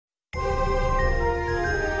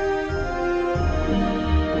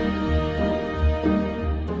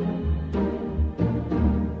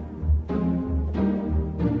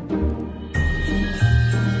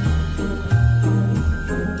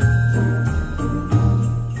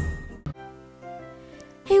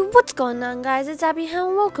What's going on, guys? It's Abby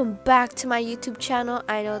and welcome back to my YouTube channel.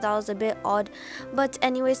 I know that was a bit odd, but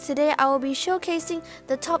anyways, today I will be showcasing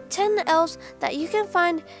the top 10 elves that you can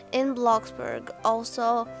find in Bloxburg.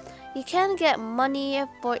 Also, you can get money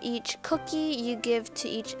for each cookie you give to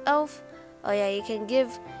each elf. Oh yeah, you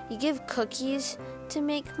give cookies to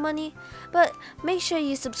make money, but make sure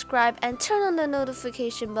you subscribe and turn on the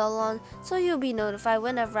notification bell on so you'll be notified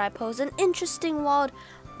whenever I post an interesting wild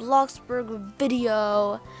Bloxburg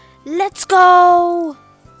video. Let's go!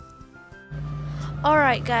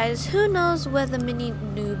 Alright guys, who knows where the mini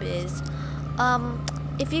noob is?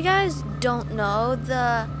 If you guys don't know,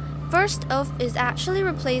 the first elf is actually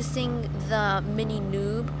replacing the mini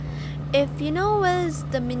noob. If you know where's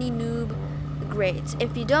the mini noob, great.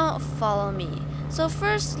 If you don't, follow me. So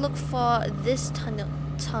first look for this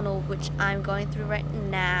tunnel which I'm going through right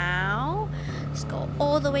now. Let's go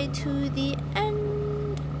all the way to the end.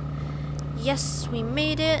 Yes, we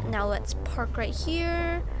made it. Now let's park right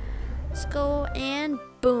here. Let's go and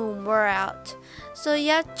boom, we're out. So you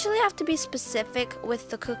actually have to be specific with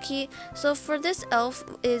the cookie. So for this elf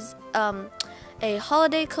is a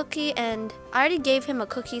holiday cookie, and I already gave him a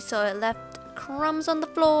cookie, so it left crumbs on the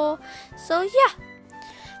floor. So yeah,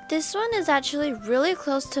 this one is actually really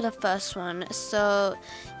close to the first one. So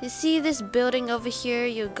you see this building over here,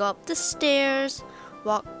 you go up the stairs,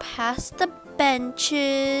 walk past the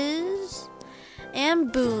benches,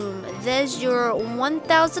 and boom, there's your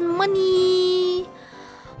 1,000 money.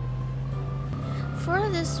 For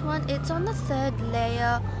this one, it's on the 3rd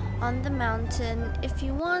layer on the mountain. If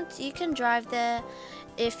you want, you can drive there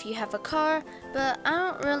if you have a car, but I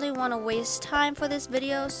don't really want to waste time for this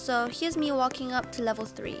video, so here's me walking up to level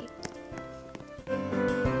 3.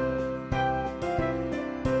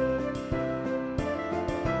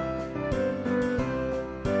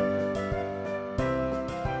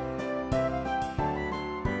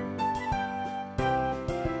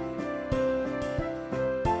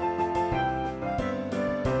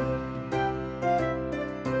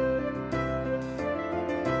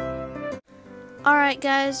 Alright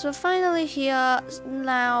guys, we're finally here.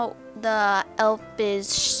 Now the elf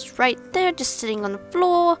is right there, just sitting on the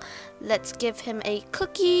floor. Let's give him a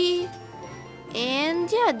cookie.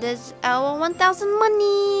 And yeah, there's our 1,000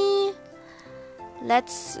 money.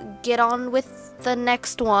 Let's get on with the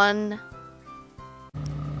next one.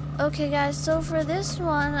 Okay guys, so for this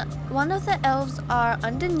one of the elves are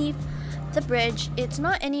underneath the bridge. It's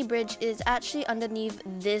not any bridge, it's actually underneath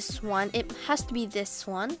this one. It has to be this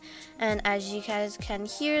one, and as you guys can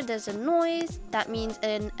hear, there's a noise. That means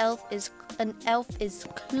an elf is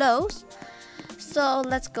close. So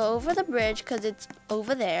let's go over the bridge because it's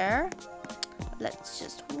over there. Let's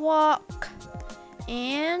just walk,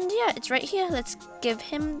 and yeah, it's right here. Let's give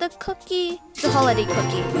him the cookie. It's a holiday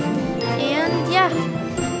cookie, and yeah,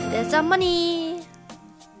 there's our money.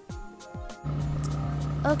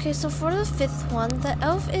 Okay, so for the 5th one, the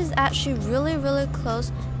elf is actually really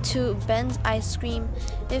close to Ben's ice cream.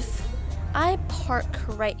 If I park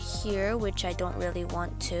right here, which I don't really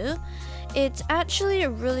want to, it's actually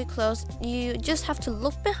really close. You just have to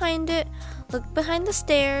look behind it, look behind the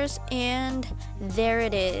stairs, and there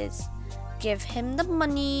it is. Give him the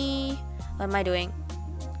money. What am I doing?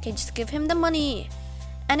 Okay, just give him the money.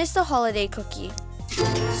 And it's the holiday cookie.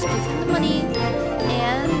 Just give him the money.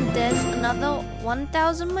 And there's another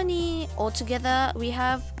 1,000 money. Altogether, we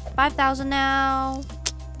have 5,000 now.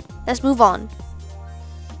 Let's move on.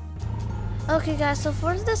 Okay guys, so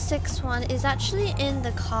for the 6th one is actually in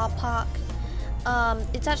the car park.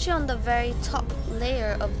 It's actually on the very top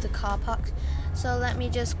layer of the car park. So let me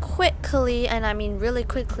just quickly, and I mean really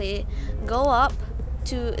quickly, go up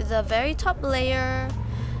to the very top layer.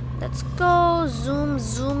 Let's go. Zoom,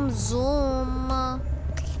 zoom, zoom.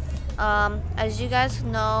 As you guys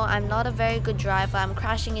know, I'm not a very good driver. I'm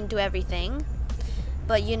crashing into everything.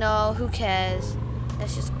 But you know, who cares?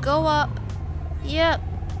 Let's just go up. Yep,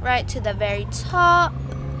 right to the very top.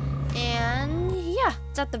 And yeah,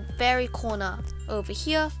 it's at the very corner over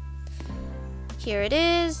here. Here it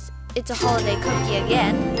is. It's a holiday cookie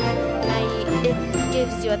again. And it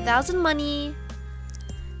gives you 1,000 money.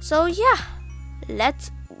 So yeah,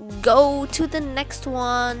 let's go to the next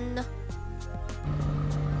one.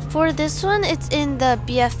 For this one, it's in the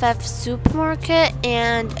BFF supermarket,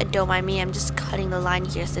 and don't mind me, I'm just cutting the line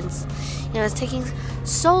here since it's taking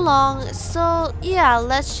so long. So yeah,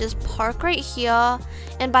 let's just park right here.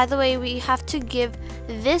 And by the way, we have to give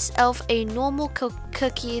this elf a normal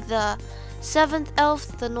cookie, the 7th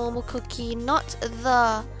elf the normal cookie, not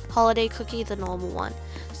the holiday cookie, the normal one.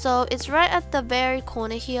 So it's right at the very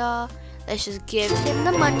corner here. Let's just give him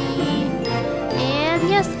the money. And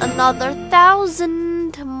yes, another 1,000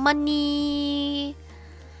 money.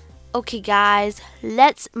 Okay guys,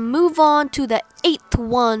 let's move on to the 8th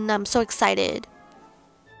one. I'm so excited.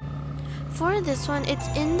 For this one, it's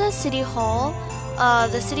in the city hall.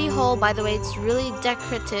 The city hall, by the way, it's really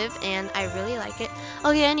decorative and I really like it.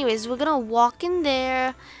 Okay, anyways, we're gonna walk in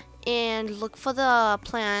there and look for the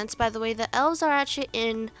plants. By the way, the elves are actually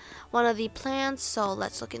in one of the plants, so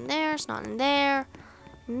let's look in there. It's not in there.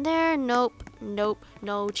 In there, nope, nope,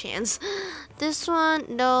 no chance. This one,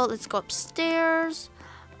 no. Let's go upstairs.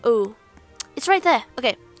 Oh, it's right there.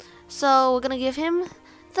 Okay, so we're gonna give him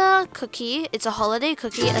the cookie. It's a holiday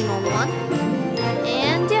cookie, a normal one.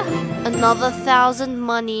 And yeah, another 1,000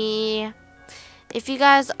 money. If you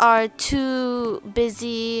guys are too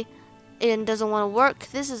busy and doesn't want to work,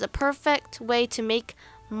 this is a perfect way to make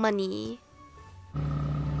money.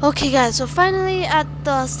 Okay guys, so finally at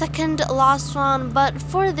the second last one, but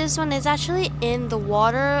for this one it's actually in the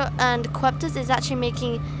water, and 𝕊𝕆𝕋 is actually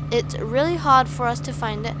making it really hard for us to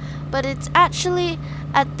find it, but it's actually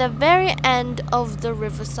at the very end of the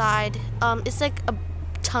riverside. It's like a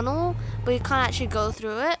tunnel, but you can't actually go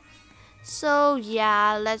through it. So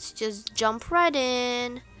yeah, let's just jump right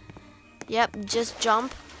in. Yep, just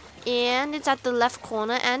jump, and it's at the left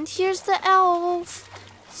corner, and here's the elf.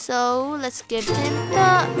 So let's give him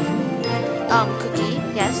the cookie,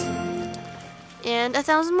 yes, and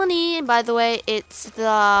 1,000 money. And by the way, it's the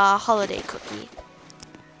holiday cookie.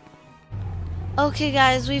 Okay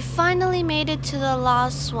guys, we finally made it to the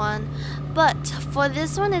last one, but for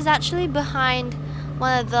this one is actually behind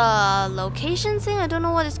one of the locations thing. I don't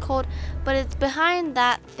know what it's called, but it's behind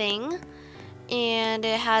that thing, and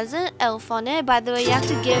it has an elf on it. By the way, you have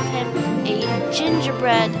to give him a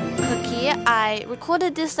gingerbread cookie. I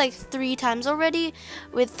recorded this like 3 times already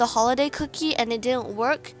with the holiday cookie and it didn't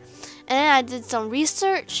work, and then I did some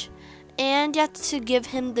research and you have to give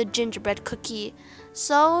him the gingerbread cookie.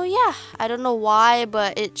 So yeah, I don't know why,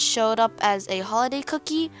 but it showed up as a holiday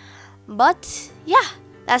cookie. But yeah,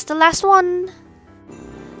 that's the last one.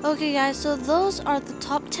 Okay guys, so those are the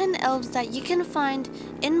top 10 elves that you can find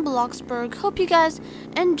in Bloxburg. Hope you guys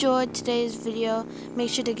enjoyed today's video. Make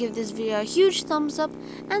sure to give this video a huge thumbs up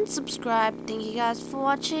and subscribe. Thank you guys for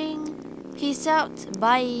watching. Peace out.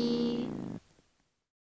 Bye.